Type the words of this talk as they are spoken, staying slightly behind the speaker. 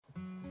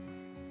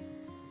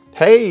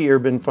Hey,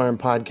 Urban Farm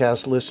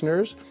Podcast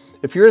listeners.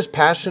 If you're as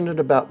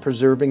passionate about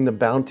preserving the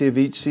bounty of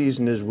each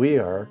season as we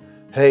are,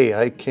 hey,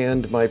 I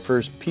canned my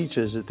first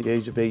peaches at the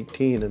age of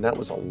 18, and that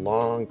was a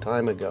long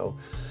time ago,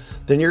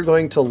 then you're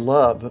going to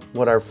love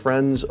what our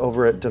friends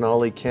over at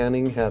Denali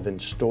Canning have in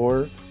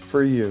store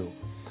for you.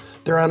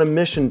 They're on a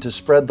mission to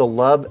spread the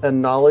love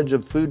and knowledge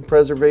of food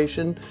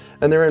preservation,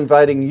 and they're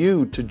inviting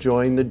you to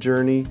join the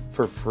journey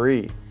for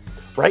free.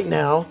 Right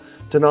now,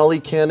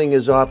 Denali Canning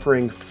is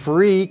offering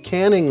free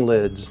canning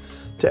lids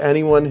to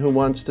anyone who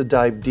wants to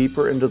dive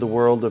deeper into the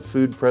world of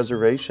food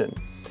preservation.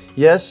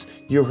 Yes,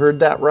 you heard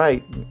that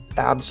right,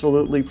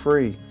 absolutely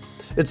free.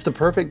 It's the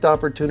perfect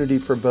opportunity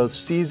for both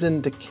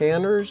seasoned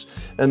canners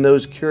and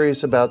those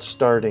curious about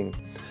starting.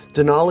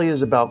 Denali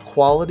is about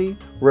quality,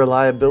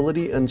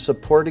 reliability, and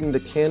supporting the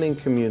canning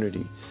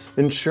community,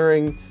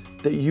 ensuring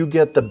that you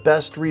get the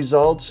best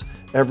results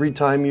every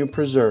time you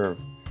preserve.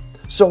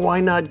 So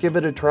why not give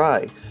it a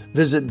try?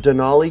 Visit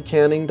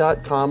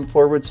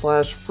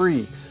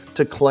denalicanning.com/free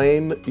to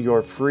claim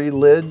your free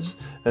lids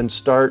and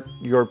start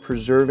your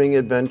preserving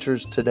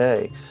adventures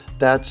today.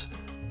 That's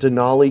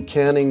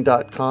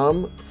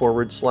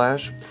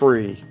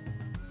denalicanning.com/free.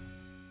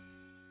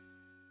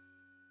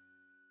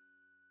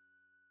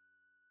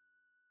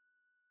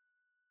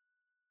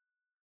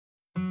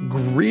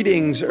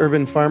 Greetings,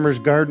 urban farmers,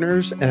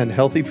 gardeners, and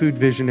healthy food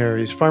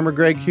visionaries. Farmer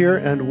Greg here,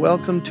 and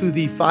welcome to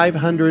the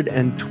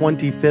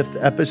 525th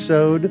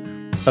episode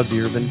of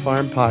the Urban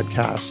Farm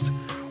Podcast,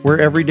 where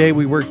every day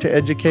we work to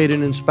educate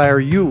and inspire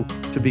you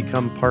to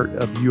become part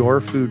of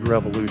your food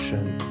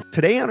revolution.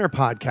 Today on our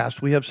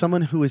podcast, we have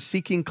someone who is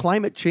seeking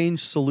climate change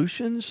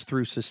solutions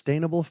through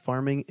sustainable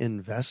farming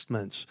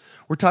investments.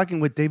 We're talking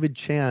with David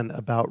Chan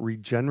about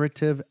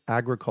regenerative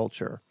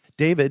agriculture.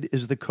 David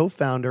is the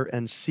co-founder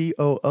and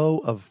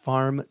COO of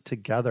Farm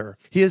Together.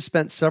 He has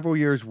spent several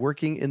years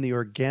working in the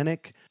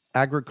organic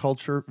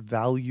agriculture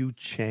value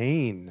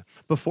chain.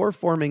 Before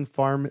forming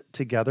Farm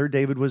Together,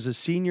 David was a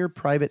senior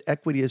private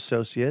equity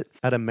associate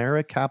at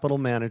Amera Capital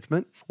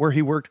Management, where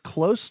he worked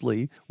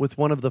closely with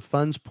one of the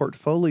fund's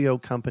portfolio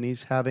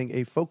companies having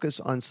a focus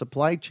on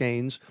supply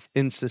chains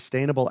in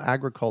sustainable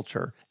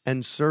agriculture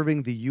and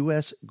serving the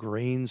U.S.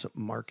 grains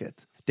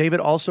market.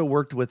 David also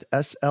worked with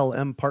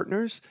SLM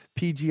Partners,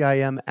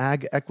 PGIM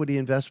Ag Equity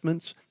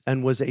Investments,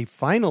 and was a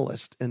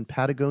finalist in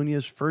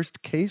Patagonia's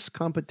first case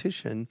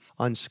competition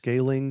on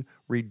scaling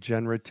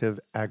regenerative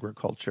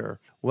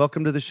agriculture.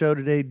 Welcome to the show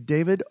today,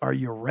 David. Are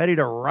you ready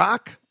to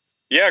rock?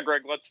 Yeah,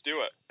 Greg, let's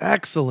do it.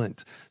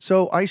 Excellent.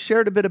 So I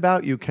shared a bit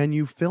about you. Can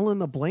you fill in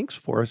the blanks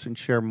for us and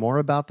share more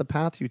about the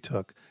path you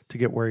took to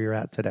get where you're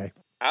at today?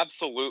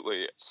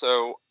 Absolutely.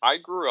 So I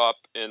grew up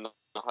in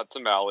the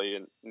Hudson Valley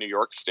in New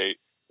York State.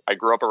 I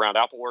grew up around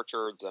apple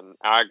orchards, and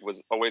ag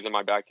was always in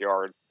my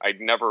backyard. I'd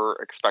never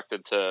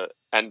expected to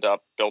end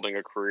up building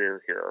a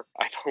career here.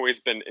 I've always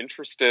been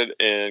interested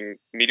in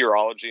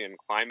meteorology and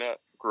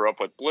climate, grew up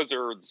with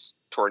blizzards,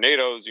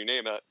 tornadoes, you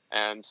name it.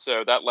 And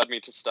so that led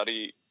me to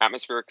study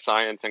atmospheric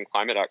science and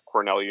climate at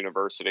Cornell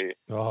University.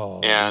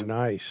 Oh, and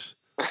nice.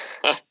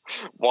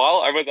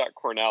 While I was at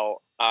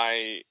Cornell,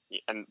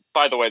 and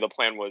by the way, the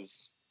plan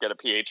was get a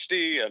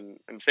PhD and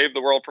save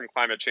the world from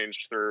climate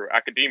change through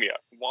academia.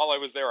 While I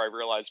was there, I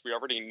realized we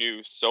already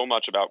knew so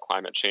much about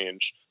climate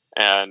change,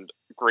 and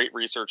great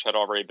research had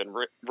already been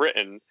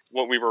written.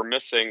 What we were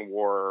missing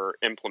were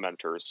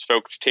implementers,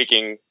 folks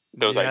taking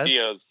those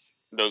ideas,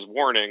 those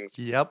warnings,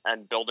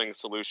 and building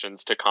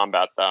solutions to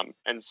combat them.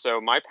 And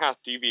so my path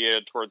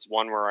deviated towards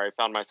one where I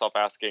found myself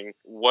asking,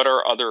 what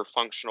are other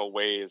functional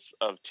ways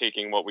of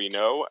taking what we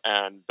know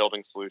and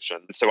building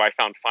solutions? So I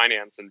found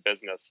finance and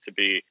business to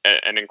be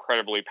an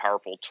incredibly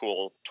powerful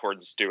tool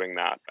towards doing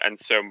that. And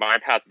so my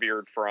path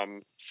veered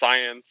from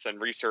science and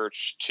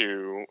research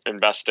to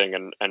investing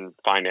and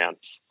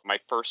finance. My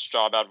first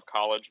job out of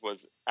college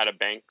was at a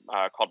bank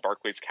called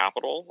Barclays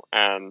Capital,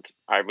 and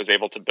I was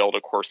able to build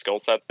a core skill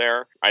set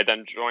there. I then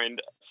joined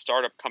a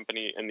startup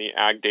company in the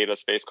ag data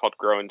space called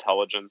Grow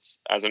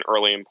Intelligence as an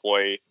early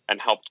employee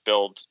and helped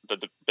build the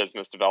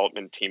business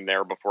development team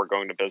there before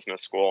going to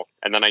business school.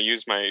 And then I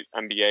used my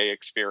MBA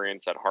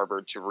experience at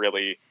Harvard to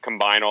really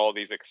combine all of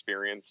these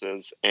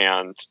experiences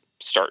and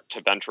start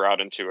to venture out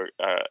into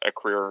a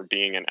career of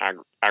being an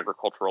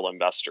agricultural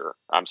investor.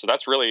 So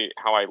that's really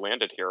how I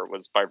landed here,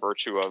 was by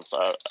virtue of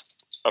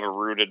a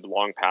rooted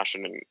long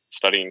passion in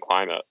studying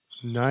climate.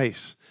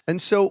 Nice. And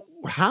so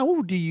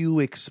how do you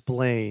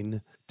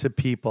explain to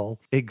people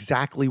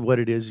exactly what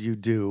it is you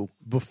do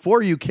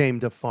before you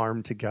came to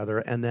Farm Together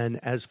and then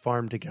as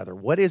Farm Together?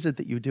 What is it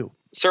that you do?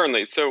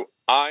 Certainly. So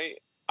I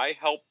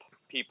help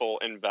people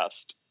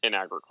invest in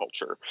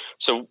agriculture.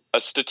 So a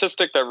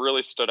statistic that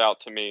really stood out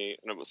to me,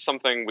 and it was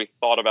something we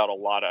thought about a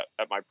lot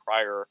at my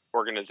prior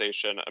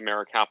organization,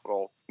 Amera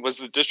Capital, was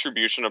the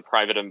distribution of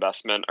private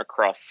investment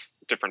across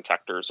different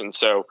sectors. And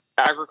so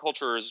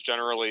agriculture is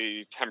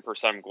generally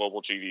 10% of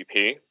global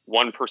GDP,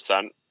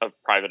 1% of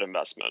private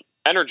investment.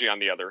 Energy, on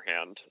the other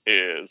hand,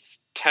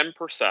 is 10%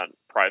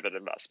 private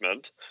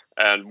investment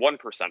and 1%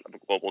 of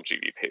global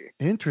GDP.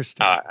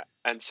 Interesting.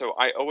 And so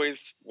I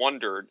always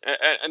wondered,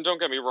 and don't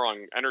get me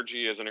wrong,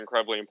 energy is an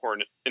incredibly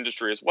important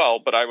industry as well,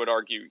 but I would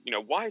argue,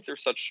 why is there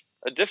such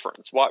a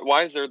difference?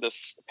 Why is there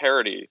this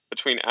parity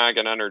between ag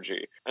and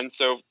energy? And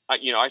so,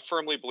 I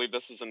firmly believe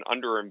this is an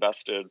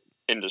underinvested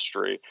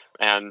industry.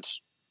 And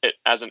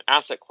as an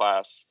asset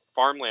class,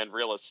 farmland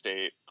real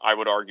estate, I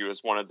would argue,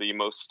 is one of the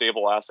most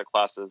stable asset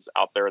classes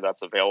out there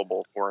that's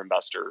available for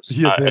investors.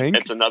 You think?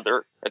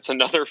 It's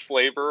another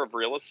flavor of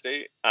real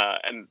estate,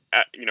 and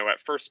at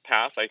first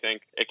pass, I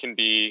think it can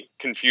be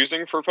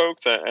confusing for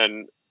folks,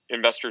 and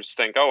investors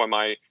think, "Oh,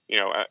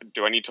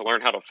 do I need to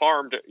learn how to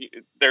farm?"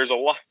 There's a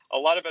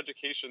lot of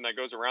education that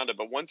goes around it,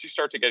 but once you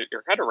start to get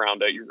your head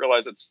around it, you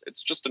realize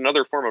it's just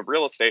another form of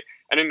real estate,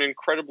 and an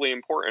incredibly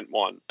important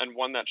one, and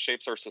one that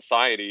shapes our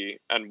society,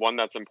 and one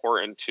that's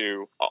important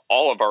to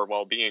all of our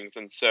well-beings.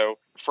 And so,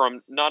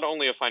 from not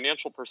only a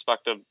financial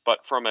perspective, but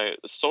from a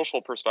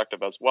social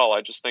perspective as well,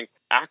 I just think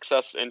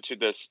access into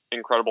this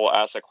incredible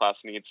asset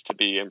class needs to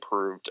be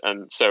improved.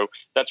 And so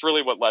that's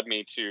really what led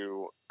me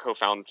to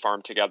co-found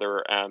Farm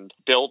Together and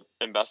build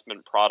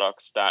investment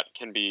products that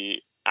can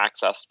be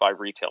accessed by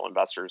retail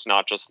investors,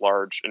 not just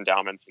large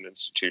endowments and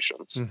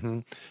institutions. Mm-hmm.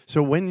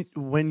 So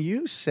when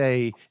you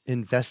say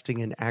investing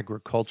in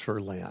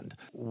agriculture land,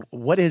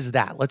 what is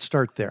that? Let's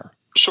start there.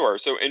 Sure.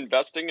 So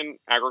investing in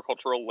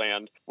agricultural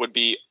land would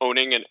be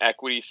owning an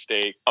equity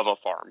stake of a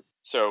farm.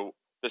 So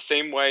the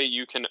same way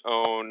you can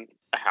own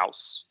a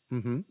house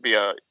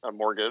via a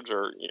mortgage,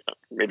 or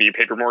maybe you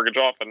paid your mortgage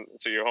off and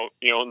so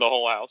you own the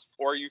whole house,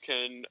 or you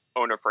can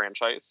own a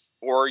franchise,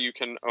 or you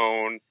can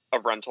own a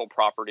rental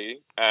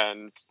property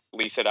and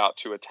lease it out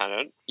to a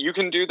tenant. You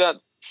can do that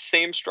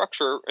same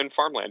structure in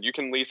farmland. You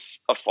can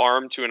lease a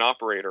farm to an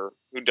operator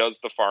who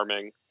does the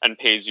farming and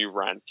pays you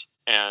rent,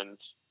 and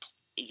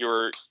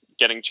you're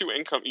getting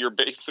you're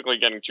basically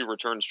getting two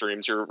return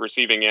streams. You're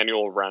receiving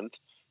annual rent,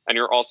 and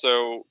you're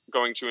also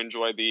going to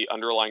enjoy the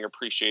underlying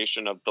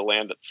appreciation of the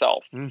land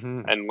itself.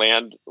 Mm-hmm. And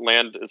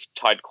land is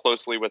tied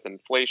closely with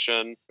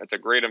inflation. It's a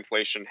great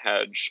inflation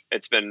hedge.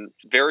 It's been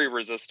very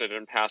resistant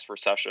in past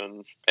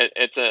recessions.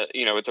 It's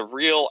a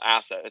real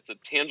asset. It's a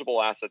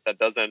tangible asset that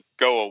doesn't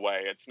go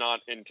away. It's not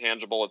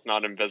intangible. It's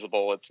not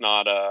invisible. It's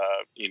not a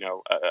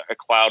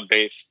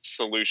cloud-based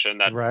solution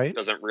that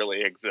doesn't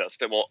really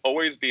exist. It will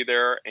always be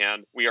there,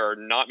 and we are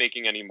not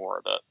making any more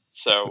of it.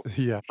 So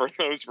for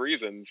those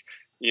reasons,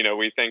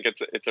 we think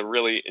it's a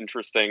really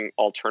interesting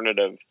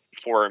alternative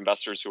for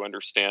investors who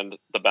understand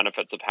the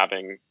benefits of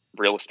having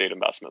real estate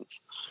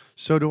investments.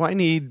 So do I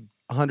need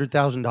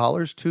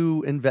 $100,000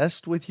 to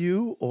invest with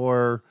you,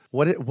 or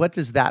what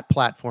does that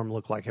platform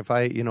look like? If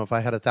I had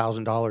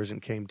 $1,000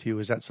 and came to you,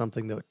 is that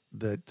something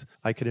that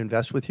I could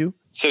invest with you?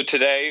 So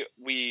today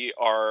we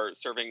are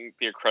serving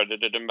the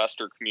accredited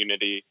investor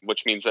community,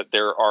 which means that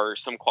there are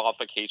some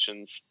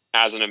qualifications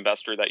as an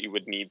investor that you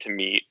would need to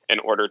meet in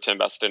order to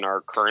invest in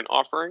our current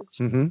offerings.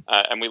 Mm-hmm.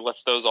 And we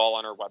list those all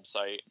on our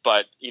website.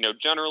 But,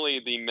 generally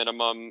the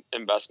minimum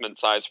investment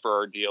size for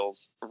our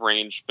deals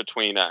range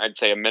between, I'd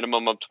say, a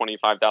minimum of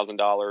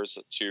 $25,000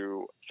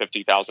 to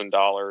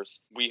 $50,000.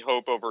 We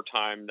hope over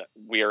time that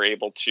we are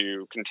able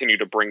to continue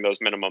to bring those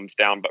minimums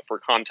down. But for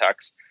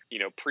context,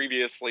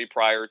 previously,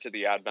 prior to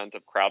the advent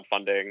of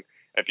crowdfunding,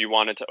 if you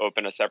wanted to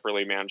open a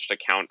separately managed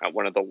account at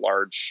one of the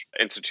large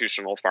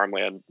institutional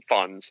farmland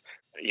funds,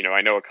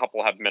 I know a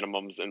couple have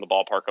minimums in the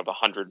ballpark of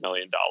 $100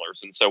 million.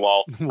 And so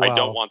while I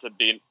don't want to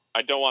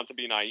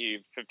be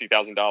naive,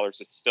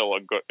 $50,000 is still a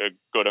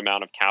good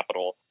amount of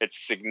capital. It's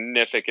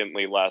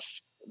significantly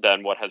less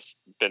than what has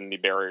been the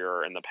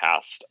barrier in the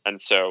past.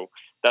 And so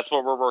that's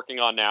what we're working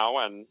on now,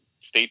 and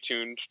stay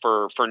tuned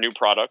for new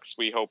products.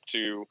 We hope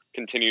to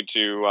continue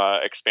to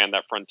expand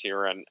that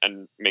frontier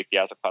and make the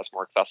asset class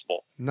more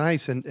accessible.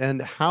 Nice.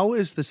 And how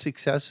is the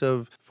success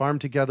of Farm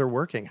Together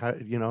working?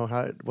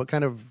 What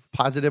kind of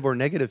positive or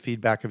negative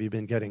feedback have you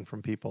been getting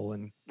from people?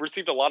 And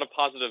received a lot of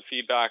positive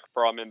feedback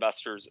from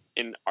investors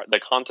in the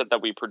content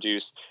that we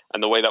produce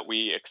and the way that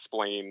we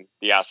explain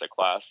the asset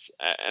class.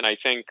 And I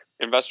think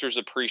investors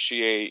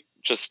appreciate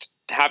just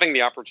having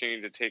the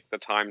opportunity to take the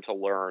time to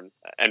learn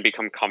and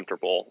become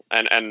comfortable.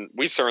 And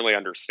we certainly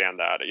understand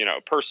that.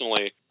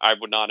 Personally, I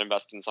would not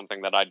invest in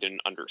something that I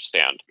didn't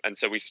understand. And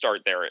so we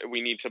start there.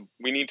 We need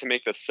to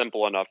make this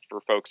simple enough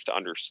for folks to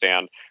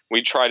understand.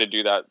 We try to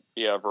do that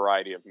via a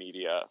variety of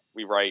media.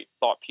 We write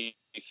thought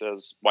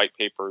pieces, white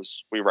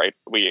papers.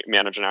 We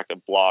manage an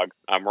active blog.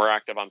 We're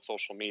active on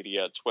social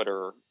media,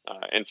 Twitter,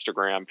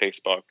 Instagram,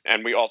 Facebook.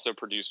 And we also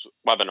produce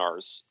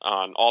webinars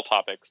on all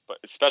topics, but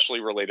especially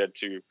related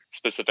to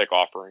specific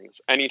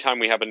offerings. Anytime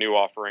we have a new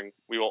offering,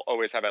 we will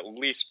always have at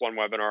least one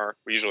webinar.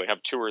 We usually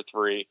have 2 or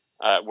 3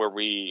 where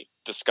we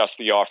discuss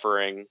the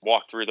offering,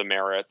 walk through the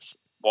merits,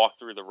 walk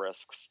through the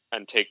risks,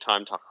 and take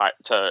time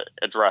to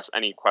address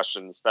any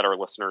questions that our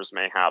listeners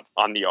may have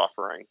on the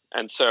offering.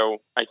 And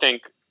so I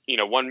think,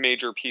 one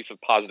major piece of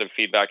positive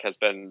feedback has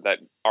been that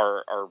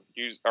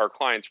our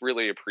clients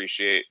really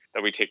appreciate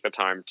that we take the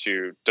time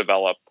to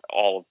develop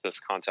all of this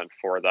content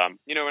for them.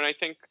 And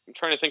I'm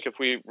trying to think if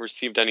we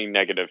received any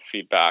negative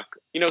feedback.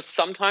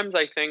 Sometimes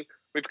I think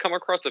we've come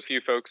across a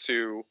few folks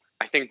who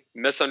I think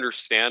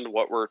misunderstand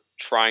what we're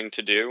trying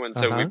to do. And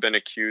so we've been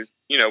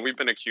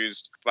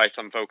accused by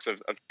some folks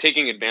of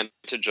taking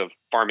advantage of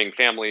farming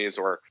families,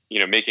 or,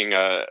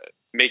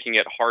 making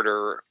it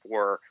harder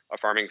for a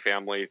farming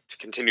family to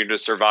continue to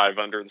survive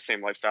under the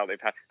same lifestyle they've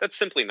had. That's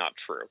simply not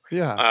true.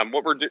 Yeah.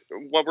 What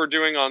we're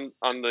doing on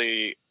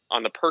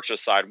the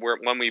purchase side,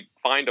 when we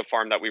find a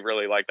farm that we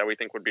really like, that we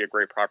think would be a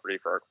great property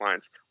for our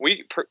clients,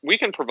 we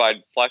can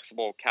provide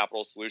flexible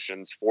capital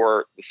solutions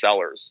for the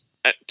sellers.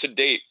 To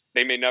date,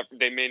 they may not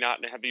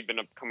have even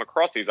come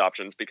across these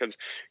options because,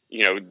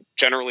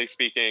 generally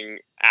speaking,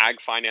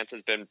 ag finance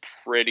has been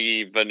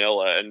pretty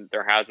vanilla and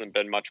there hasn't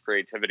been much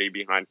creativity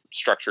behind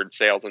structured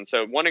sales. And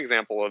so one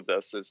example of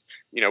this is,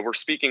 we're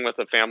speaking with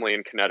a family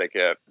in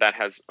Connecticut that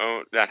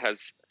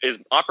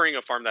is operating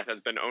a farm that has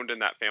been owned in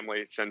that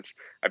family since,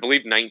 I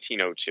believe,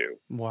 1902.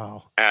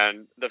 Wow.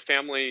 And the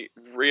family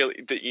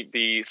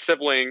the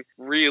sibling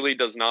really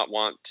does not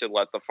want to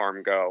let the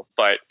farm go,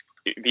 but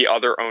the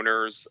other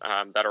owners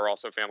that are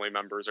also family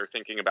members are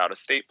thinking about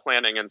estate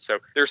planning. And so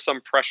there's some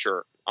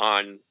pressure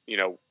on,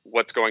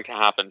 what's going to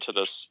happen to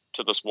this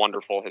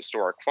wonderful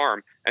historic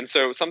farm. And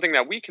so something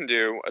that we can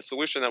do, a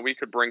solution that we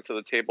could bring to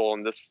the table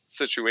in this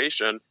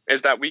situation,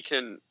 is that we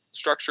can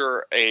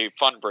structure a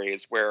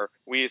fundraise where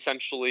we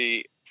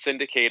essentially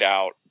syndicate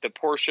out the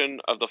portion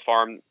of the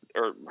farm,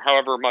 or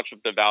however much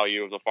of the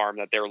value of the farm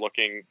that they're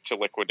looking to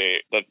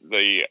liquidate,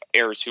 the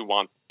heirs who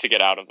want to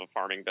get out of the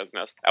farming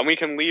business. And we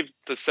can leave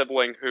the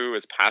sibling who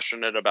is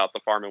passionate about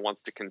the farm and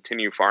wants to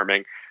continue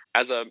farming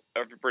as a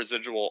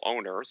residual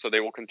owner. So they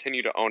will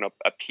continue to own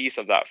a piece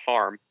of that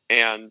farm.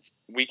 And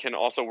we can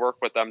also work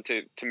with them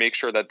to make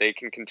sure that they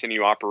can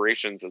continue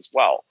operations as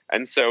well.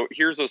 And so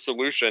here's a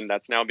solution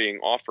that's now being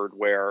offered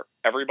where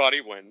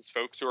everybody wins.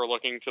 Folks who are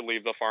looking to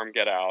leave the farm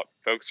get out.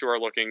 Folks who are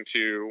looking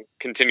to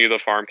continue the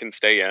farm can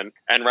stay in.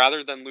 And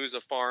rather than lose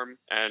a farm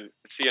and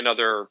see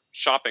another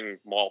shopping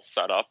mall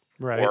set up,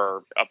 right,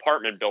 or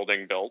apartment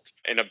building built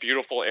in a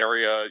beautiful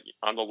area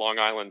on the Long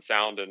Island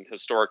Sound in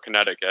historic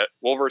Connecticut,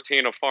 we'll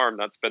retain a farm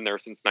that's been there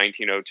since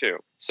 1902.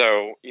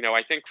 So,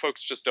 I think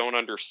folks just don't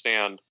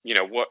understand,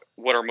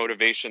 what our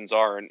motivations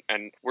are.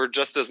 And we're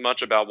just as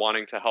much about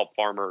wanting to help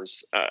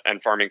farmers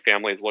and farming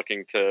families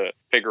looking to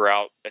figure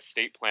out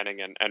estate planning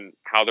and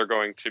how they're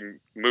going to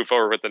move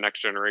forward with the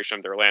next generation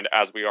of their land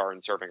as we are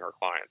in serving our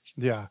clients.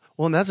 Yeah.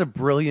 Well, and that's a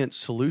brilliant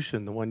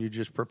solution, the one you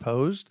just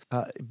proposed.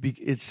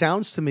 It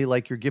sounds to me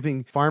like you're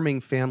giving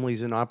farming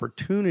families an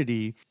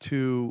opportunity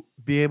to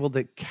be able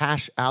to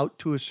cash out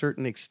to a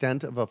certain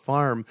extent of a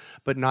farm,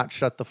 but not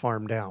shut the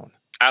farm down.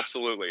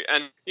 Absolutely.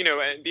 And,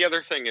 and the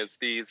other thing is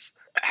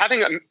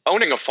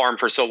owning a farm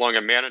for so long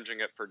and managing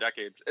it for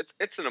decades,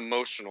 it's an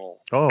emotional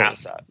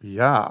asset.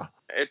 Yeah.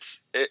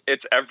 It's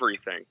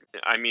everything.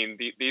 I mean,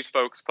 these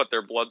folks put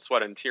their blood,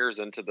 sweat, and tears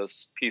into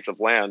this piece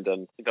of land,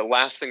 and the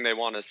last thing they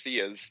want to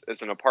see is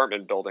an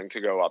apartment building to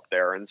go up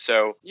there. And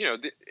so,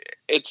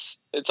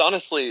 it's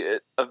honestly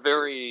a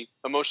very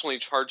emotionally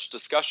charged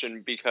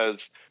discussion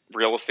because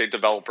real estate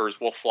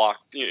developers will flock.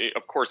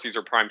 Of course, these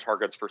are prime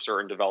targets for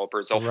certain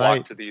developers. They'll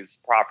flock to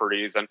these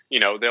properties, and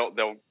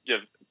they'll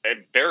give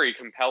very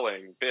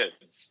compelling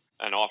bids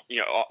and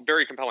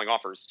very compelling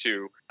offers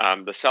to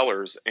the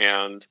sellers.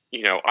 And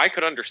I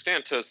could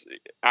understand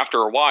after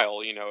a while,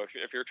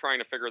 if you're trying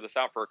to figure this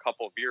out for a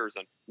couple of years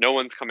and no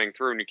one's coming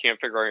through, and you can't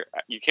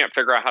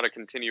figure out how to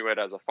continue it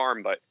as a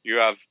farm, but you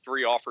have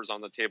 3 offers on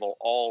the table,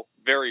 all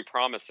very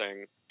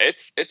promising.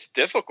 It's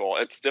difficult.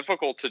 It's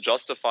difficult to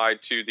justify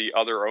to the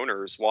other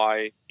owners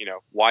why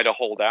to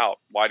hold out,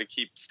 why to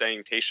keep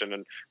staying patient,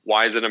 and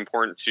why is it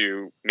important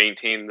to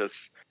maintain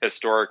this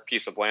historic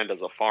piece of land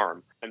as a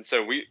farm. And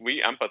so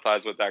we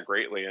empathize with that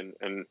greatly.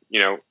 And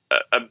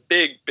a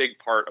big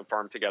part of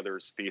Farm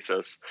Together's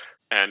thesis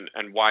and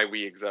why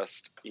we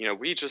exist,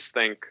 we just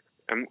think,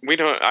 and we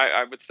don't,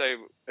 I would say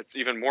it's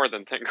even more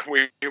than think.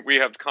 We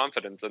have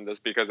confidence in this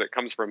because it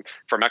comes from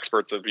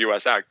experts of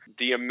U.S. Ag.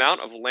 The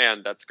amount of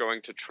land that's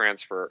going to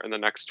transfer in the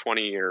next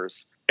 20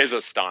 years is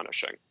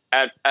astonishing.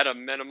 At a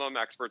minimum,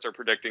 experts are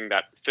predicting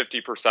that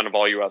 50% of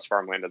all U.S.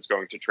 farmland is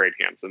going to trade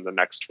hands in the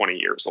next 20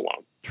 years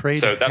alone.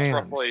 That's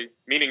roughly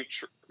meaning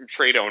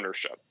trade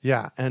ownership.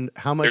 Yeah, and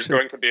how much there's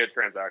going to be a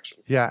transaction.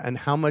 Yeah, and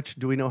how much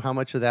do we know? How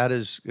much of that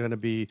is going to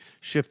be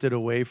shifted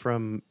away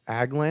from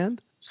ag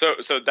land? So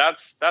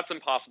that's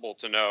impossible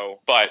to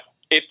know. But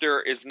if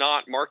there is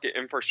not market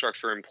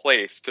infrastructure in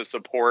place to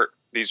support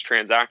these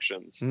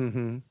transactions,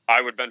 mm-hmm.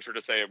 I would venture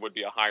to say it would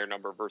be a higher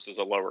number versus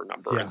a lower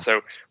number. Yeah. And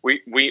so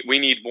we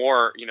need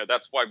more.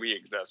 That's why we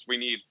exist.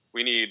 We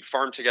need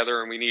Farm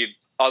Together, and we need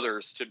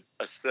others to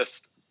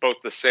assist both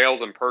the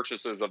sales and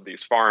purchases of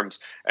these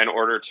farms in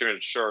order to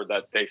ensure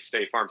that they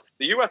stay farms.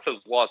 The U.S.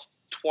 has lost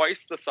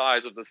twice the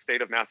size of the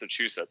state of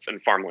Massachusetts in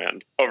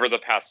farmland over the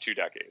past 2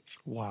 decades.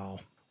 Wow.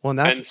 Well, and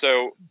And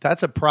so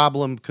that's a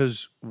problem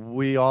because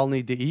we all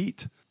need to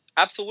eat.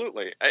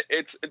 absolutely.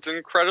 It's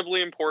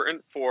incredibly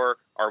important for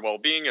our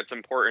well-being. It's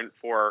important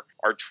for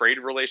our trade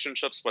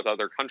relationships with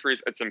other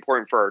countries. It's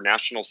important for our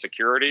national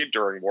security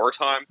during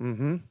wartime.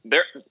 Mm-hmm.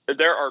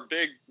 There are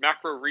big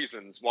macro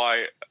reasons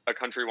why a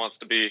country wants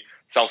to be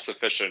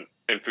self-sufficient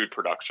in food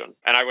production.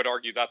 And I would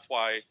argue that's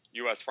why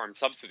U.S. farm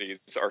subsidies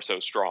are so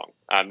strong.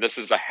 This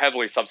is a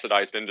heavily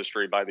subsidized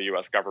industry by the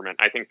U.S. government.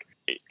 I think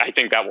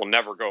that will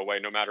never go away,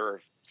 no matter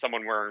if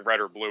someone wearing red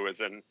or blue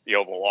is in the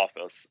Oval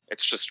Office.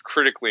 It's just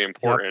critically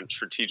important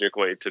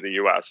strategically to the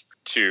U.S.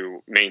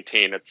 to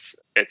maintain its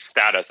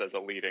status as a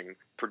leading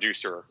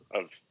producer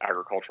of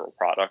agricultural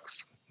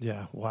products.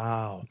 Yeah.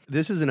 Wow.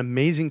 This is an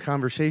amazing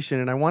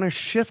conversation. And I want to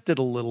shift it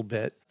a little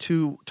bit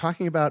to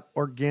talking about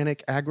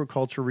organic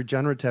agriculture,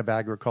 regenerative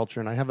agriculture.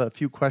 And I have a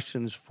few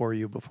questions for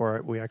you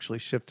before we actually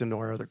shift into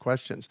our other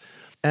questions.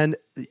 And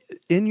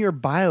in your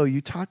bio,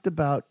 you talked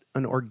about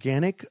an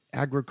organic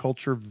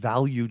agriculture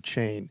value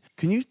chain.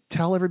 Can you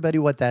tell everybody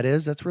what that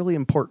is? That's really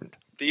important.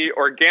 The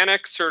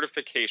organic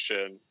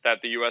certification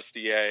that the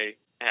USDA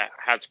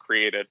has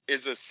created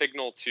is a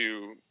signal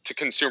to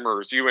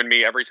consumers, you and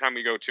me, every time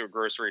we go to a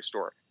grocery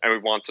store and we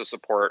want to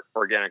support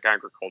organic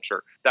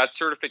agriculture. That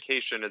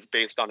certification is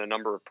based on a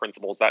number of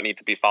principles that need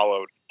to be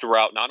followed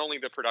throughout not only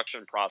the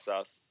production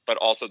process, but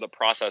also the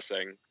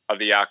processing of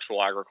the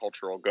actual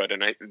agricultural good.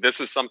 And this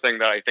is something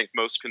that I think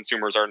most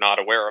consumers are not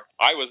aware of.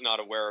 I was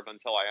not aware of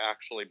until I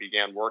actually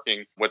began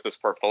working with this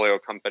portfolio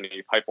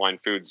company, Pipeline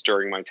Foods,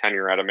 during my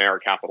tenure at Amera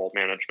Capital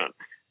Management.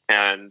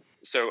 And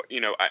so,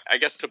 I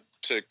guess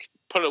to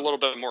put a little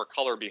bit more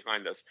color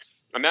behind this,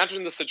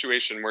 imagine the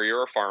situation where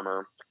you're a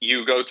farmer,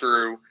 you go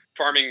through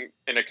farming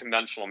in a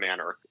conventional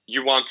manner,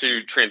 you want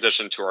to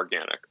transition to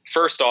organic.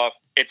 First off,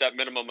 it's at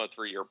minimum a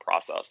 3-year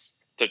process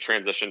to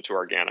transition to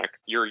organic.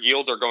 Your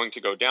yields are going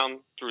to go down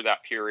through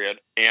that period,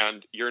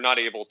 and you're not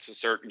able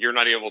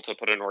to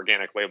put an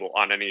organic label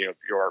on any of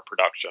your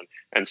production.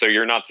 And so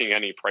you're not seeing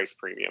any price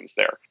premiums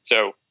there.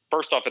 So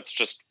first off, it's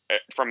just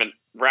from a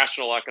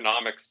rational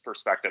economics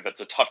perspective,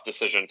 it's a tough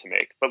decision to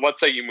make. But let's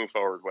say you move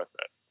forward with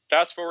it.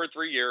 Fast forward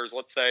 3 years,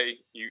 let's say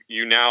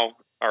you now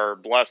are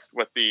blessed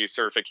with the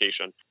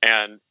certification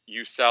and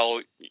you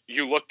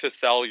look to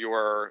sell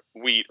your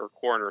wheat or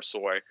corn or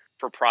soy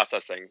for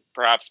processing,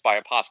 perhaps by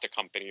a pasta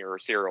company or a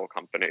cereal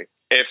company.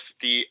 If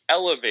the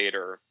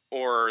elevator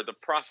or the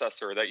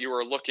processor that you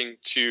are looking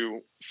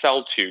to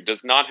sell to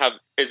is not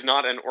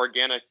an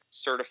organic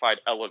certified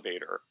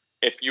elevator,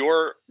 if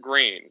your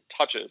grain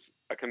touches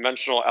a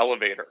conventional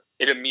elevator,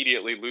 it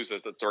immediately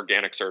loses its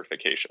organic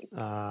certification.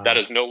 That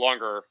is no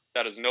longer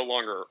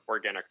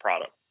organic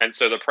product. And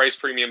so the price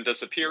premium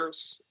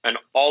disappears, and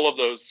all of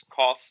those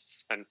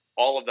costs and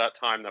all of that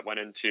time that went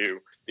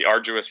into the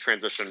arduous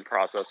transition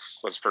process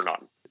was for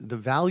none. The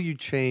value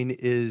chain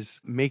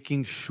is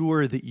making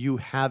sure that you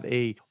have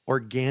a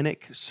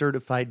organic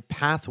certified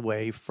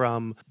pathway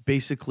from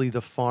basically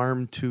the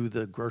farm to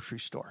the grocery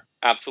store.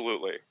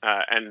 Absolutely.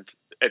 And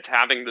it's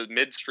having the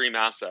midstream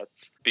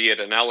assets, be it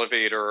an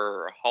elevator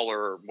or a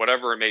hauler,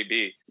 whatever it may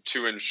be,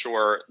 to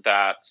ensure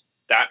that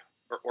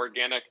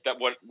organic,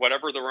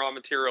 whatever the raw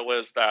material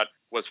is that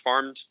was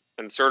farmed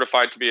and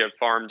certified to be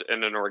farmed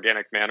in an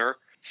organic manner,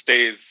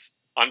 stays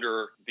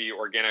under the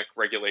organic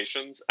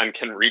regulations and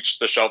can reach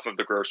the shelf of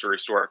the grocery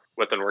store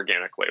with an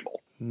organic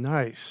label.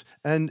 Nice.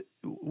 And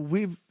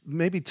we've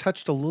maybe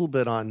touched a little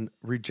bit on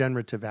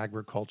regenerative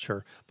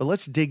agriculture, but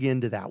let's dig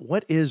into that.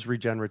 What is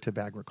regenerative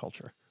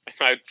agriculture?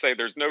 I'd say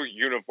there's no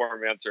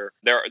uniform answer.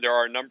 There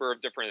are a number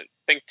of different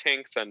think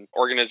tanks and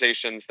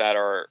organizations that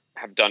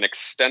have done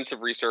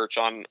extensive research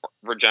on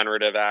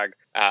regenerative ag,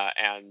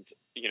 and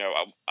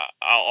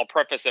I'll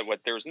preface it with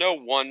there's no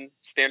one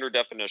standard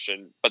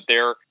definition, but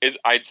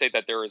I'd say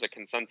that there is a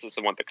consensus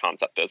on what the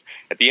concept is.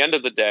 At the end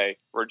of the day,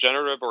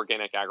 regenerative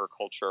organic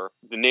agriculture,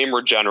 the name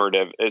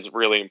regenerative is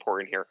really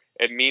important here.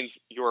 It means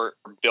you're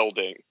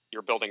building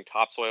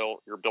topsoil,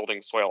 you're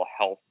building soil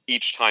health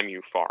each time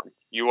you farm.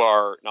 You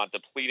are not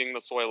depleting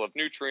the soil of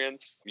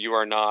nutrients. You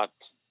are not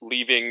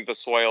leaving the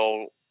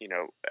soil,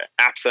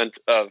 absent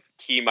of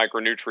key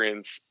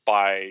micronutrients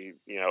by,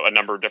 a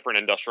number of different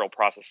industrial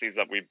processes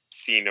that we've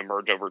seen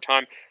emerge over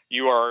time.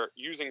 You are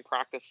using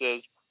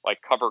practices like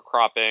cover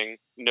cropping,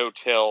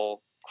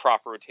 no-till,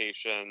 crop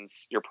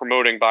rotations. You're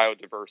promoting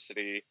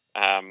biodiversity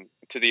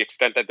to the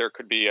extent that there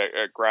could be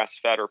a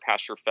grass-fed or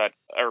pasture-fed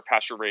or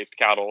pasture-raised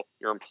cattle.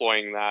 You're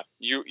employing that.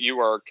 You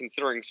are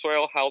considering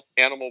soil health,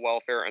 animal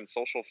welfare, and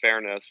social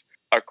fairness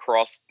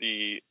across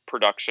the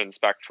production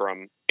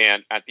spectrum.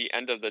 And at the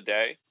end of the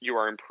day, you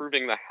are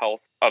improving the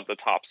health of the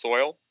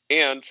topsoil.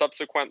 And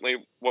subsequently,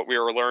 what we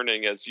are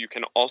learning is you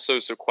can also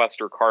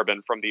sequester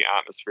carbon from the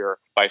atmosphere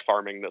by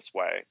farming this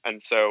way. And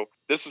so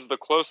this is the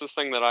closest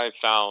thing that I've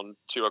found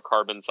to a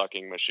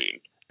carbon-sucking machine.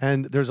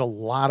 And there's a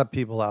lot of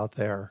people out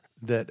there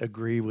that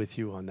agree with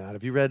you on that.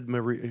 Have you read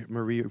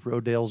Marie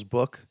Rodale's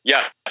book?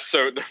 Yeah.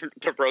 So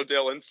the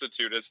Rodale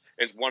Institute is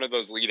one of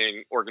those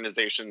leading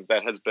organizations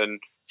that has been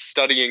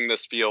studying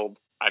this field.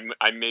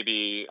 I may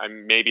be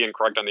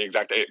incorrect on the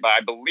exact date, but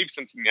I believe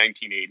since the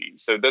 1980s.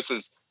 So this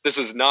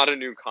is not a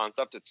new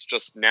concept. It's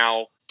just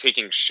now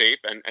taking shape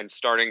and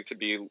starting to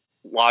be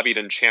lobbied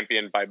and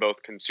championed by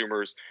both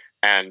consumers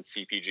and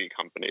CPG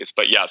companies.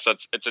 But yes,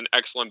 it's an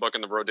excellent book,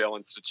 and the Rodale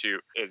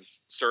Institute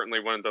is certainly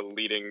one of the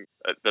leading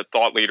the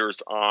thought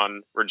leaders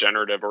on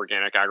regenerative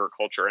organic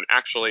agriculture, and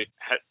actually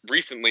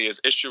recently is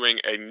issuing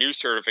a new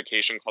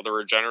certification called the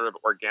Regenerative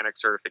Organic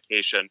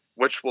Certification,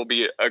 which will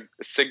be a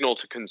signal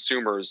to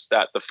consumers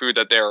that the food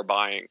that they are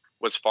buying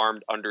was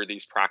farmed under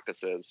these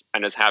practices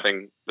and is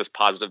having this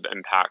positive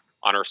impact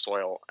on our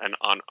soil and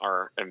on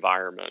our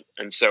environment.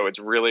 And so it's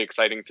really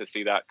exciting to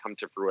see that come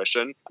to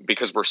fruition,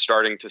 because we're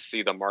starting to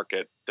see the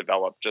market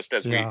develop just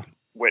as we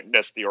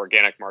witnessed the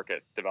organic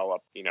market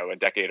develop, a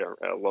decade or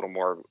a little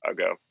more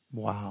ago.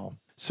 Wow.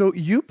 So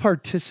you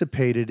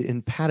participated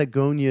in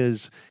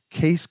Patagonia's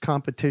case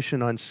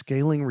competition on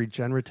scaling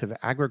regenerative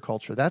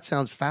agriculture. That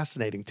sounds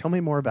fascinating. Tell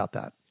me more about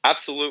that.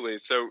 Absolutely.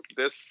 So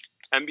this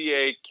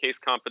MBA case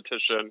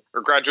competition,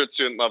 or graduate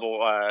student level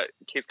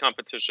case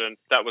competition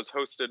that was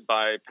hosted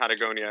by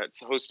Patagonia.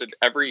 It's hosted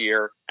every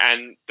year,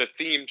 and the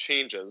theme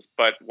changes.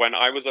 But when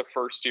I was a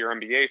first-year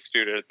MBA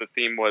student, the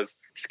theme was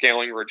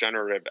scaling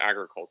regenerative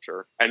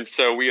agriculture. And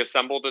so we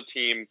assembled a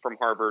team from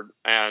Harvard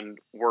and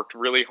worked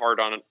really hard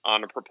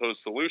on a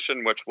proposed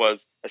solution, which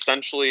was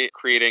essentially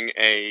creating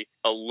a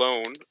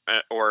loan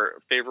or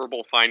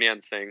favorable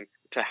financing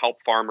to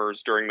help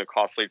farmers during the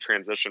costly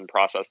transition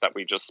process that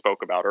we just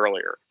spoke about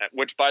earlier,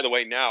 which, by the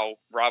way, now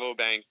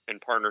Rabobank, in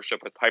partnership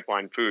with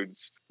Pipeline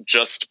Foods,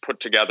 just put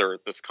together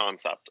this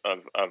concept of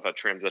a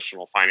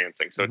transitional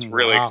financing. So it's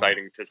really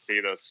exciting to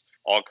see this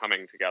all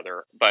coming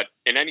together. But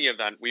in any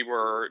event, we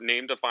were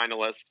named a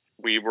finalist.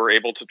 We were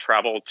able to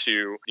travel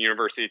to the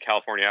University of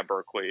California at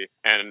Berkeley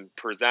and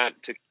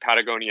present to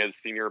Patagonia's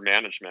senior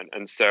management.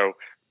 And so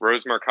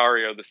Rose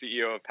Marcario, the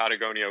CEO of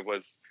Patagonia,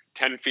 was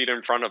 10 feet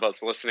in front of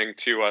us listening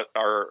to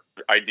our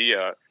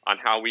idea on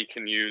how we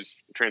can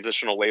use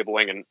transitional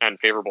labeling and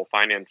favorable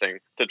financing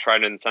to try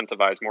to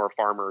incentivize more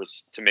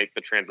farmers to make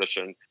the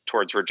transition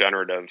towards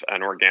regenerative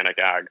and organic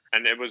ag.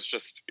 And it was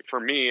just, for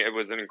me, it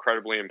was an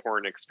incredibly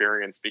important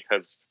experience,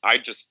 because I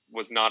just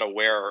was not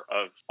aware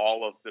of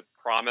all of the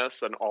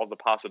promise and all the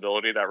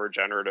possibility that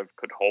regenerative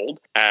could hold.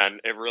 And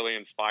it really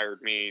inspired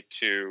me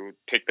to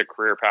take the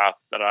career path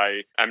that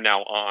I am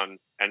now on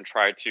and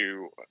try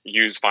to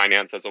use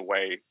finance as a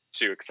way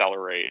to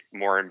accelerate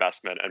more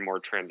investment and more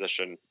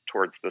transition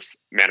towards this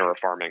manner of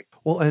farming.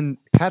 Well, and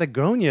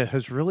Patagonia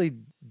has really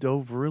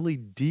dove really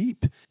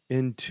deep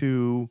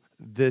into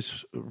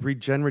this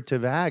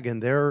regenerative ag,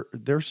 and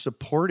they're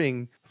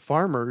supporting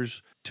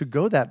farmers to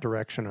go that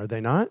direction, are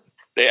they not?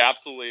 They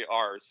absolutely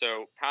are.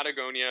 So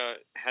Patagonia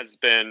has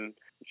been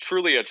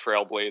truly a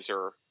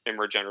trailblazer in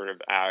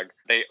regenerative ag.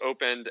 They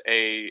opened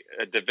a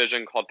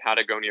division called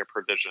Patagonia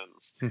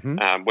Provisions,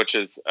 which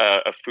is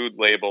a food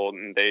label,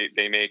 and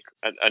they make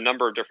a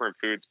number of different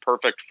foods,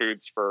 perfect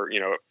foods for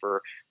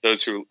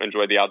those who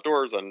enjoy the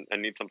outdoors and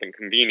need something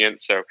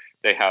convenient. So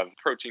they have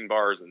protein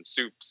bars and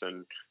soups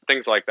and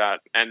things like that,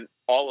 and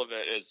all of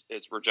it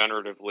is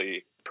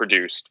regeneratively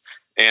produced.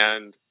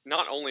 And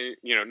not only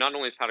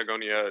is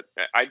Patagonia,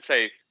 I'd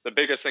say the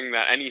biggest thing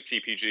that any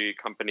CPG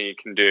company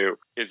can do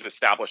is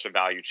establish a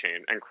value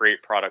chain and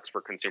create products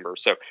for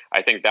consumers. So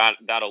I think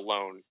that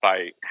alone,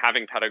 by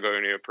having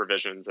Patagonia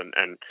Provisions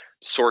and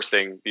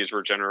sourcing these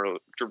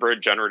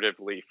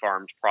regeneratively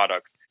farmed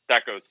products,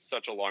 that goes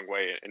such a long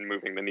way in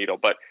moving the needle.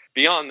 But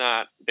beyond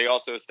that, they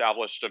also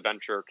established a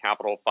venture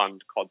capital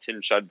fund called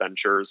Tin Shed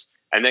Ventures,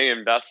 and they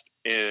invest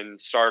in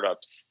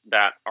startups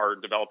that are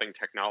developing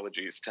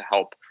technologies to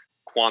help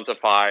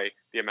quantify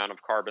the amount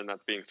of carbon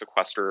that's being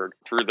sequestered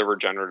through the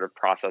regenerative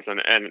process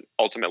and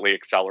ultimately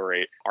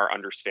accelerate our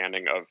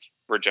understanding of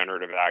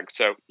regenerative ag.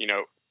 So,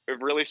 it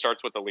really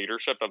starts with the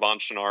leadership. Yvon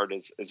Chouinard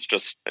is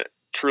just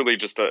truly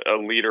just a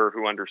leader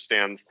who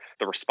understands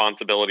the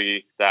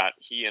responsibility that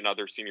he and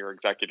other senior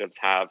executives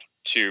have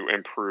to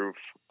improve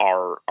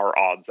our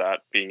odds at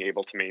being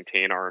able to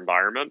maintain our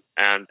environment.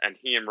 And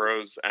he and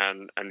Rose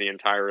and the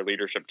entire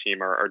leadership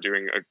team are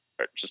doing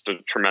just a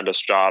tremendous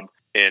job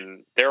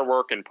in their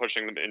work and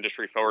pushing the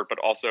industry forward, but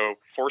also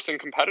forcing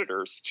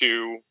competitors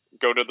to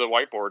go to the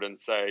whiteboard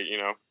and say,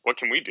 what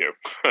can we do?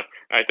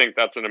 I think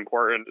that's an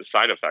important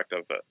side effect of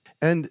it.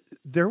 And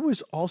there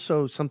was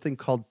also something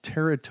called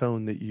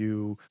Terratone that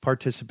you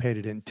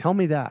participated in. Tell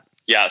me that.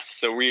 Yes.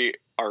 So we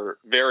are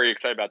very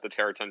excited about the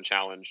Terraton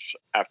Challenge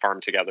at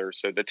Farm Together.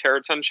 So the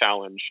Terraton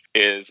Challenge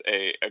is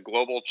a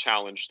global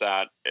challenge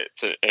that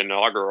it's an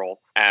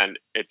inaugural, and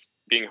it's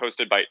being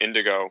hosted by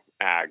Indigo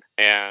Ag.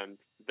 And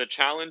the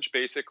challenge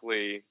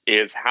basically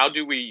is, how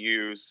do we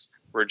use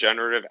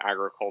regenerative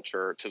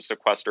agriculture to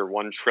sequester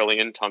 1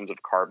 trillion tons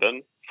of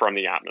carbon from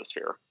the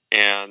atmosphere?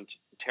 And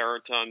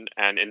Terraton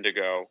and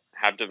Indigo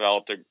have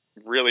developed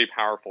really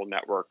powerful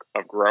network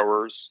of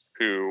growers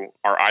who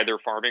are either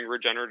farming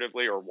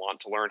regeneratively or want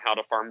to learn how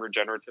to farm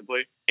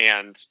regeneratively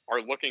and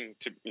are looking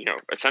to,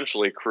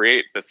 essentially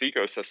create this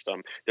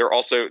ecosystem. They are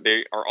also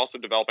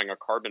developing a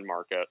carbon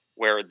market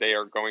where they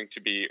are going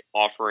to be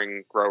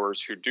offering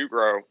growers who do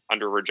grow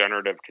under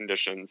regenerative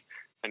conditions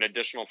an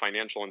additional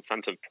financial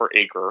incentive per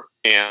acre.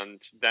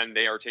 And then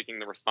they are taking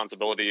the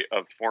responsibility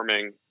of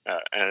forming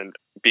and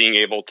being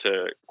able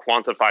to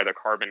quantify the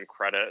carbon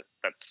credit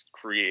that's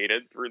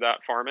created through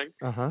that farming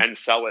and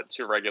sell it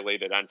to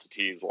regulated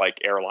entities like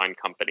airline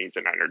companies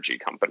and energy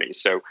companies.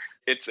 So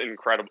it's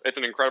incredible. It's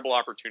an incredible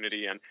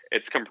opportunity, and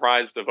it's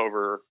comprised of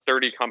over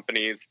 30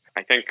 companies.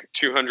 I think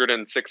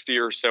 260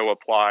 or so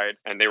applied,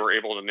 and they were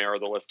able to narrow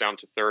the list down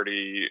to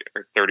 30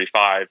 or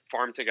 35.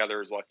 Farm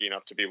Together is lucky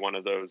enough to be one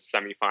of those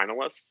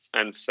semifinalists.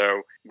 And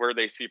so where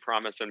they see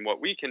promise in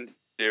what we can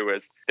do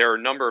is there are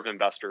a number of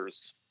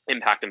investors,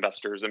 impact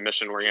investors and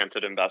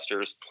mission-oriented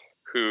investors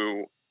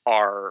who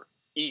are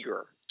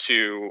eager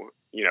to,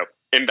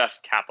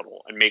 invest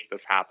capital and make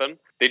this happen.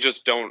 They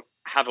just don't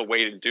have a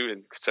way to do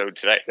it. So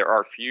today, there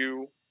are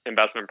few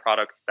investment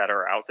products that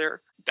are out there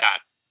that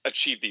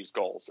achieve these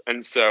goals.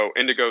 And so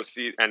Indigo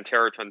and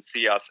Terraton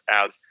see us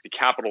as the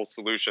capital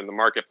solution, the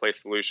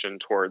marketplace solution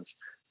towards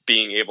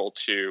being able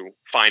to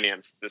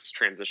finance this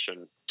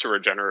transition to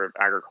regenerative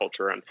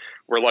agriculture. And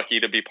we're lucky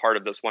to be part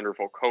of this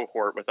wonderful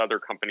cohort with other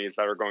companies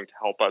that are going to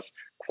help us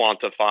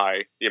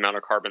quantify the amount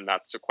of carbon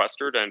that's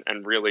sequestered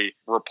and really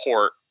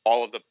report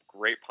all of the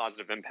great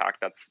positive impact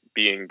that's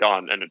being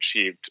done and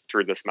achieved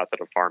through this method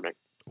of farming.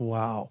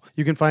 Wow.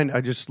 You can find,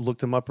 I just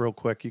looked them up real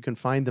quick. You can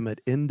find them at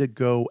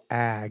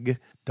indigoag.com.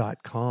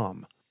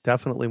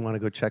 Definitely want to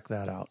go check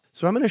that out.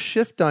 So I'm going to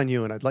shift on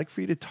you, and I'd like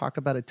for you to talk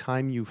about a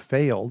time you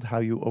failed, how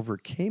you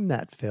overcame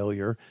that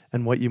failure,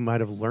 and what you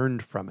might have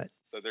learned from it.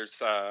 So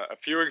there's a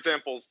few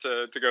examples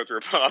to go through,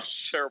 but I'll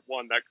share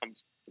one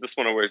this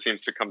one always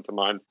seems to come to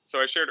mind.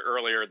 So I shared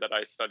earlier that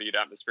I studied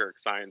atmospheric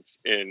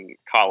science in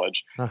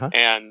college,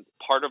 and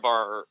part of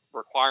our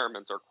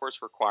course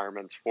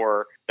requirements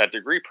for that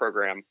degree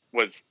program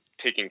was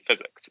taking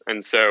physics.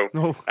 And so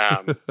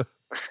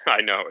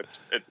I know it's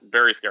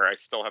very scary. I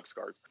still have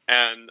scars.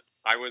 And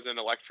I was in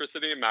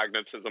electricity and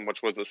magnetism,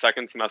 which was the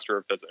second semester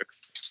of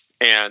physics.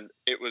 And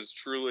it was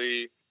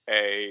truly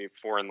a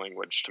foreign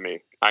language to me.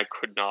 I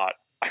could not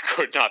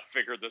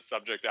figure this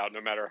subject out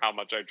no matter how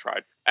much I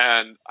tried.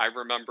 And I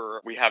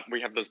remember we have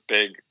this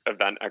big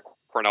event at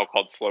Cornell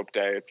called Slope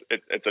Day.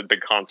 It's a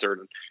big concert.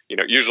 And,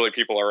 usually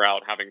people are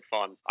out having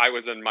fun. I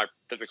was in my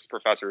physics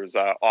professor's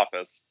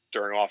office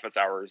during office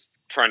hours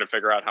trying to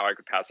figure out how I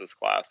could pass this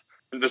class.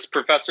 And this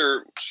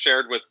professor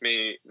shared with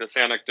me this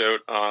anecdote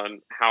on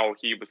how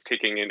he was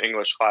taking an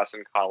English class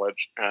in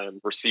college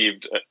and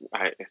received,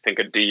 I think,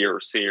 a D or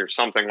C or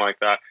something like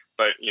that,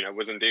 but,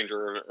 was in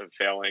danger of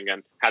failing,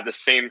 and had the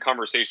same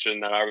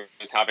conversation that I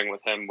was having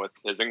with him with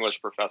his English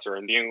professor.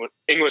 And the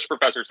English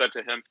professor said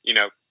to him,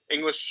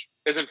 English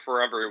isn't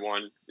for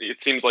everyone. It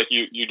seems like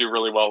you do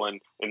really well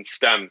in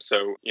STEM.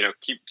 So,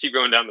 keep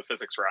going down the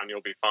physics route and you'll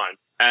be fine.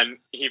 And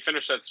he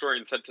finished that story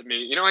and said to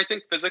me, I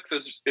think physics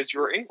is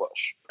your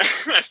English.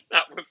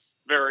 That was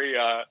very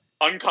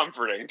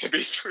uncomforting, to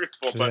be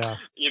truthful. But,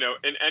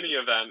 in any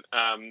event,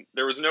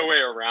 there was no way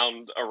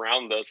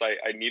around this.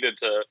 I needed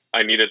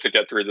to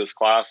get through this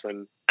class.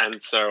 And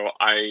so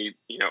I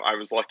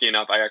was lucky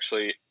enough. I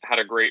actually had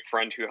a great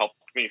friend who helped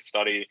me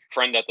study.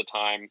 Friend at the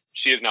time,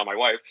 she is now my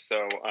wife.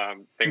 So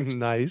things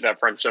nice. that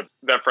friendship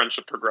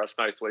progressed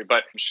nicely.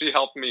 But she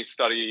helped me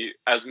study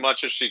as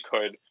much as she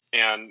could.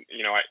 And,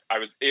 I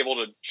was able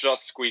to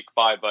just squeak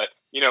by. But,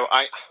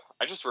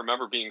 I just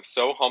remember being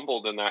so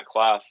humbled in that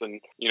class. And,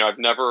 I've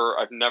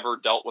never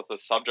dealt with a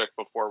subject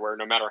before where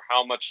no matter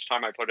how much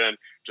time I put in,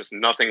 just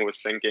nothing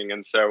was sinking.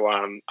 And so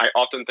I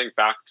often think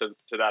back to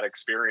that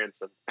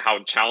experience and how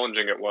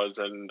challenging it was.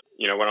 And,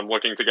 when I'm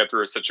looking to get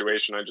through a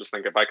situation, I just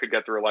think if I could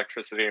get through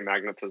electricity and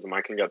magnetism,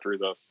 I can get through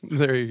this.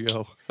 There you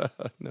go.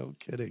 No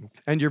kidding.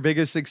 And your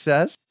biggest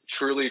success?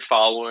 Truly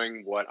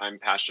following what I'm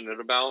passionate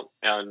about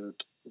and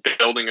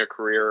building a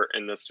career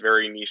in this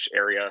very niche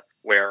area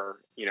where,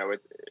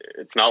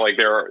 it's not like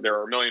there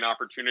are a million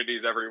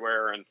opportunities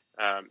everywhere. And,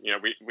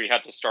 we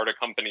had to start a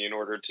company in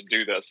order to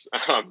do this.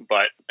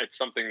 But it's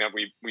something that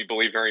we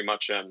believe very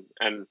much in.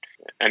 And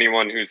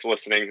anyone who's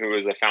listening, who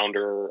is a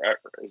founder or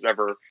has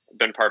ever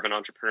been part of an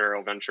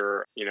entrepreneurial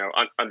venture,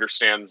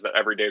 understands that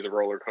every day is a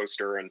roller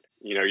coaster, and,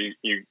 you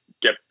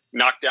get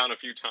knocked down a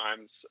few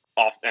times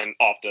often,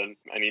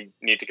 and you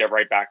need to get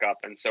right back up.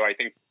 And so I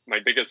think my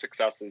biggest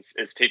success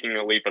is taking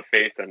a leap of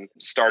faith and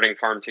starting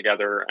Farm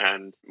Together,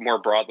 and more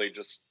broadly,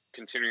 just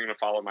continuing to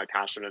follow my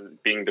passion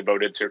and being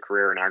devoted to a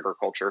career in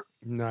agriculture.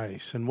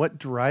 Nice. And what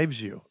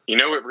drives you?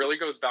 It really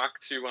goes back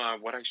to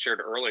what I shared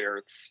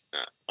earlier.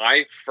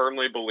 I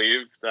firmly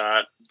believe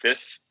that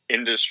this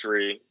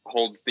industry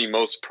holds the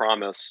most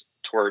promise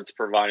towards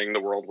providing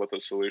the world with a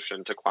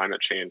solution to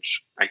climate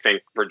change. I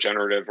think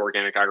regenerative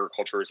organic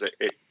agriculture is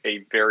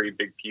a very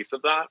big piece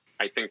of that.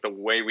 I think the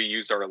way we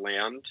use our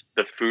land,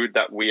 the food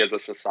that we as a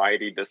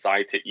society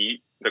decide to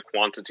eat, the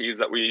quantities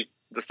that we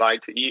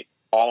decide to eat,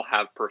 all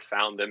have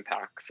profound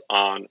impacts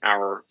on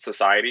our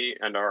society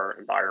and our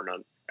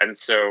environment. And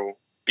so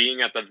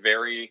being at the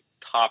very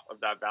top of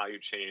that value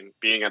chain,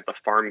 being at the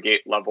farm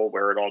gate level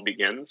where it all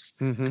begins,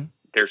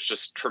 there's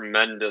just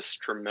tremendous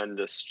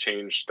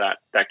change that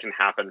can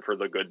happen for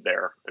the good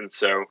there. And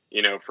so,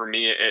 for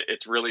me,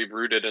 it's really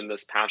rooted in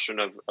this passion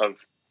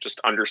of just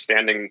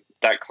understanding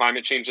that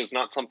climate change is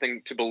not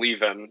something to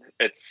believe in.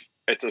 It's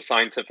a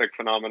scientific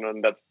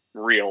phenomenon that's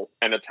real,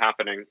 and it's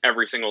happening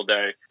every single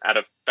day at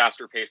a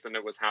faster pace than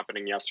it was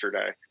happening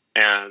yesterday.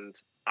 And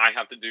I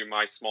have to do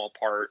my small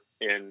part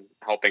in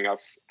helping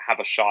us have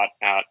a shot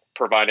at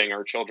providing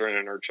our children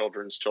and our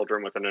children's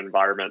children with an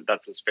environment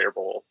that's as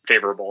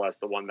favorable as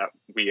the one that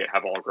we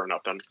have all grown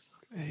up in.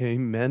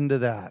 Amen to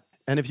that.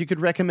 And if you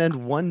could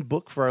recommend one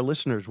book for our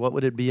listeners, what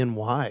would it be and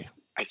why?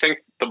 I think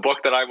the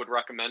book that I would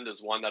recommend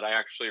is one that I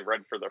actually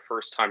read for the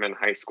first time in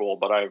high school,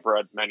 but I've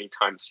read many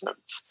times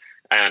since.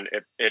 And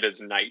it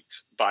is Night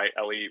by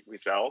Elie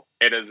Wiesel.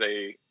 It is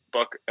a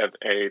book of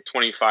a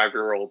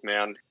 25-year-old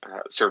man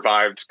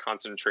survived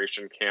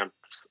concentration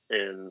camps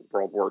in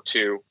World War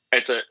II.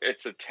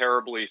 It's a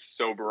terribly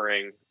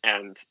sobering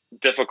and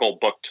difficult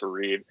book to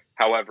read.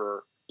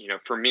 However,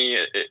 for me,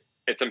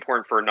 it's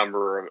important for a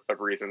number of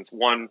reasons.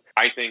 One,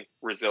 I think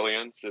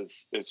resilience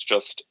is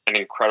just an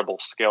incredible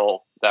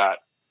skill that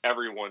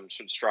everyone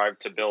should strive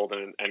to build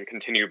and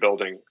continue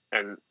building.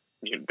 And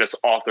this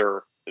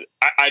author,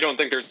 I don't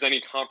think there's any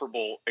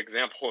comparable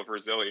example of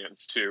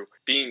resilience to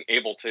being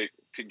able to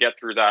get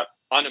through that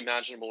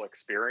unimaginable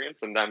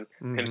experience and then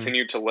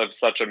continue to live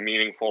such a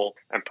meaningful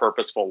and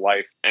purposeful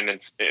life. And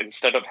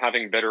instead of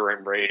having bitter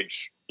and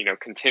rage,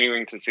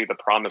 continuing to see the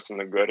promise and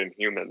the good in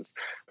humans.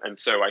 And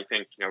so I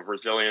think,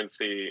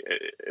 resiliency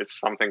is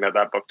something that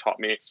book taught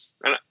me.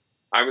 And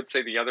I would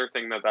say the other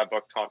thing that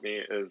book taught me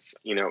is,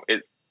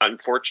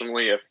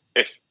 unfortunately,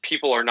 if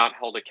people are not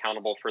held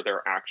accountable for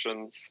their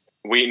actions,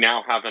 we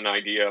now have an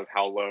idea of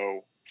how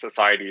low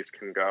societies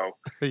can go.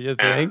 You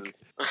think?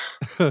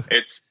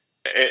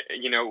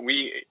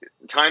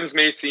 Times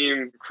may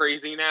seem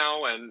crazy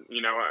now, and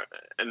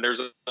and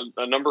there's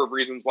a number of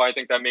reasons why I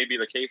think that may be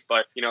the case.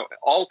 But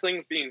all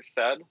things being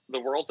said,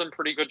 the world's in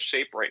pretty good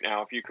shape right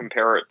now if you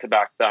compare it to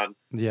back then.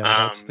 Yeah,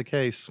 that's the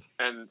case.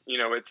 And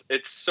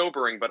it's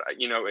sobering, but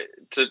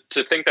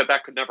to think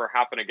that could never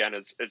happen again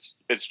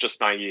it's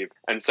just naive.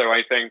 And so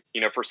I think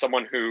for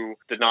someone who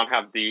did not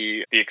have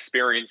the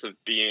experience of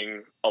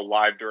being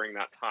alive during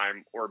that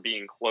time or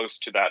being close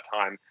to that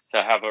time,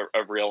 to have a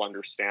real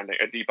understanding,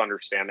 a deep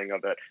understanding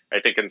of it,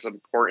 I think it's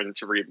important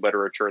to read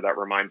literature that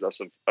reminds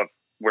us of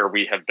where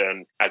we have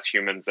been as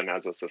humans and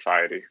as a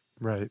society.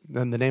 Right.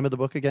 And the name of the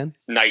book again?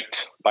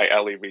 Night by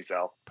Elie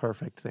Wiesel.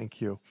 Perfect.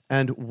 Thank you.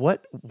 And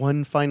what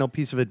one final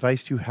piece of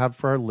advice do you have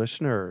for our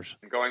listeners?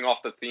 Going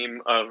off the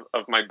theme of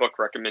my book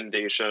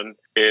recommendation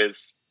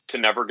is to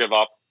never give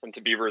up and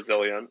to be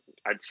resilient.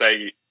 I'd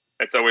say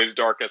it's always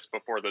darkest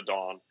before the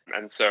dawn.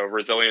 And so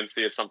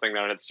resiliency is something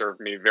that has served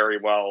me very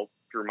well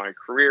through my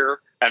career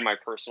and my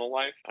personal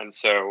life. And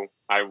so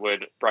I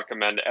would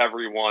recommend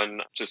everyone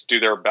just do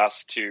their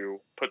best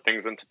to put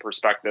things into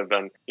perspective.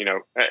 And,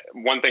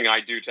 one thing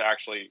I do to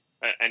actually,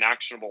 an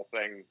actionable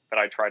thing that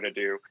I try to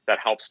do that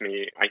helps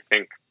me, I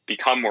think,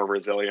 become more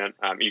resilient.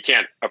 You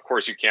can't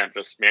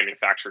just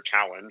manufacture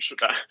challenge,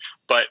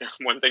 but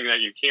one thing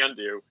that you can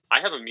do, I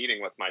have a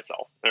meeting with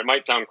myself. And it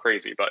might sound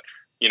crazy, but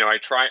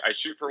I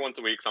shoot for once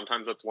a week.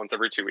 Sometimes that's once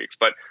every 2 weeks,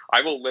 but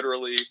I will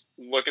literally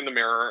look in the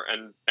mirror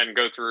and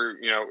go through,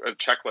 a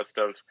checklist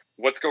of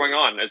what's going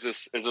on. Is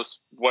this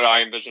what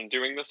I envision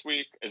doing this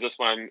week? Is this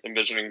what I'm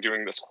envisioning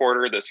doing this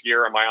quarter, this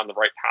year? Am I on the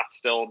right path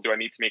still? Do I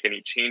need to make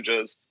any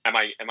changes? Am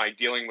I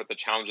dealing with the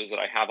challenges that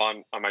I have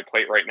on my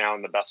plate right now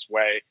in the best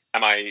way?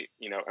 Am I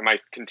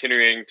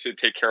continuing to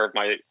take care of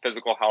my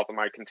physical health? Am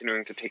I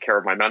continuing to take care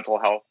of my mental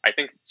health? I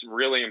think it's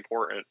really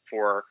important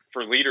for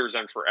leaders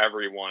and for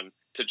everyone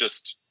to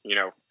just,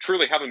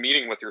 truly have a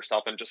meeting with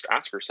yourself and just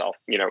ask yourself,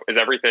 is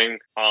everything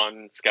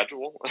on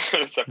schedule?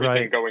 Is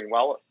everything going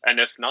well? And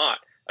if not,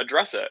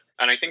 address it.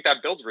 And I think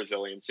that builds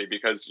resiliency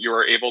because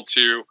you're able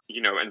to,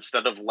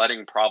 instead of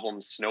letting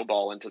problems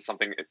snowball into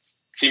something it's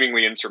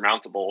seemingly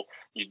insurmountable,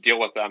 you deal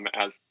with them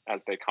as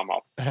they come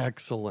up.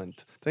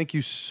 Excellent. Thank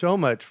you so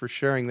much for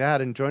sharing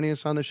that and joining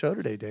us on the show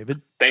today,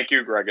 David. Thank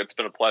you, Greg. It's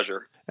been a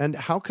pleasure. And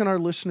how can our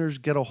listeners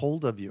get a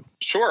hold of you?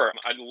 Sure.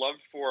 I'd love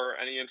for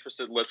any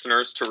interested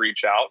listeners to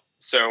reach out.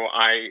 So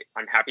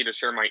I'm happy to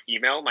share my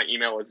email. My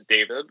email is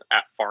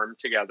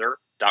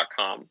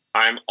david@farmtogether.com.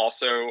 I'm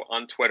also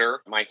on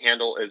Twitter. My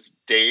handle is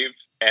Dave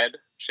Ed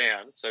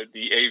Chan. So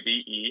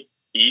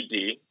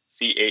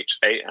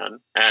DAVEEDCHAN,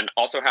 and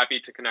also happy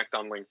to connect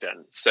on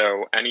LinkedIn.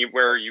 So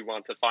anywhere you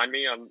want to find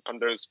me on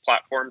those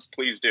platforms,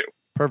 please do.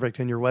 Perfect.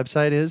 And your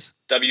website is?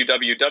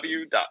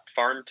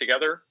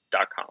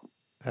 www.farmtogether.com.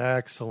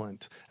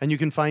 Excellent. And you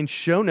can find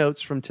show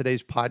notes from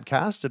today's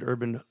podcast at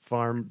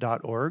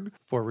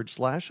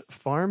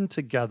urbanfarm.org/farm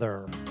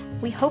together.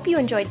 We hope you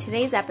enjoyed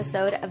today's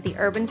episode of the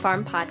Urban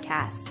Farm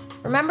Podcast.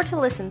 Remember to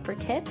listen for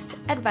tips,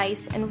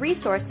 advice, and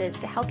resources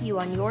to help you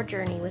on your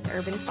journey with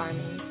urban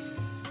farming.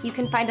 You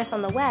can find us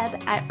on the web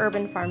at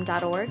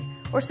urbanfarm.org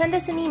or send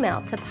us an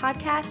email to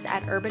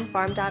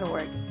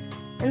podcast@urbanfarm.org.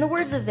 In the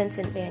words of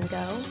Vincent van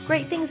Gogh,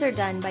 great things are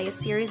done by a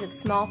series of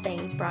small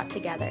things brought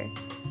together.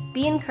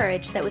 Be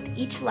encouraged that with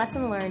each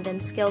lesson learned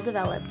and skill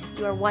developed,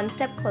 you are one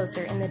step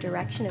closer in the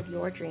direction of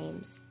your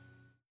dreams.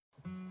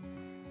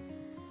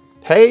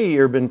 Hey,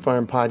 Urban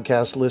Farm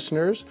Podcast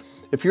listeners.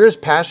 If you're as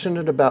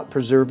passionate about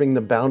preserving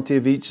the bounty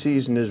of each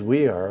season as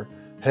we are,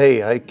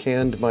 hey, I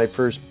canned my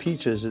first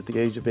peaches at the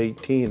age of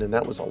 18, and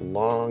that was a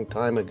long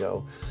time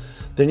ago,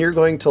 then you're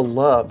going to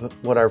love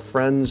what our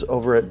friends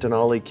over at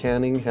Denali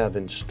Canning have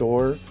in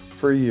store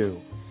for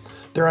you.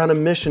 They're on a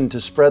mission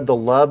to spread the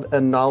love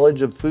and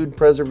knowledge of food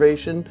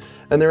preservation,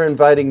 and they're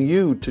inviting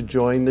you to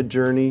join the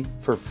journey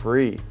for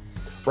free.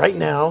 Right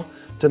now,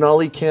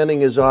 Denali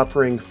Canning is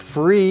offering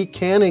free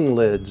canning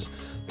lids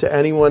to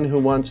anyone who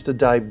wants to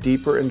dive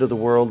deeper into the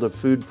world of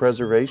food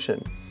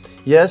preservation.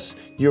 Yes,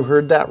 you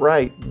heard that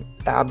right,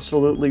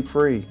 absolutely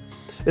free.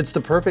 It's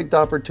the perfect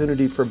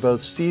opportunity for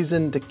both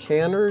seasoned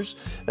canners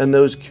and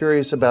those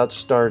curious about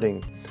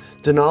starting.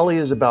 Denali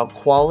is about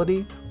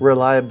quality,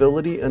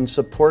 reliability, and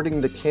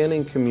supporting the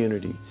canning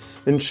community,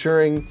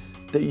 ensuring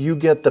that you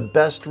get the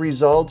best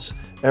results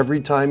every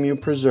time you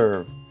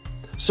preserve.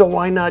 So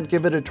why not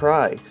give it a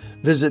try?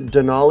 Visit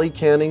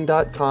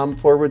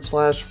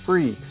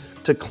denalicanning.com/free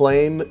to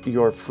claim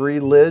your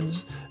free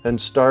lids and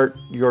start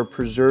your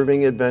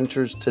preserving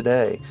adventures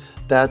today.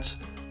 That's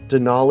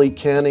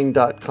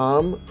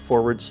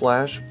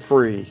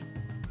denalicanning.com/free.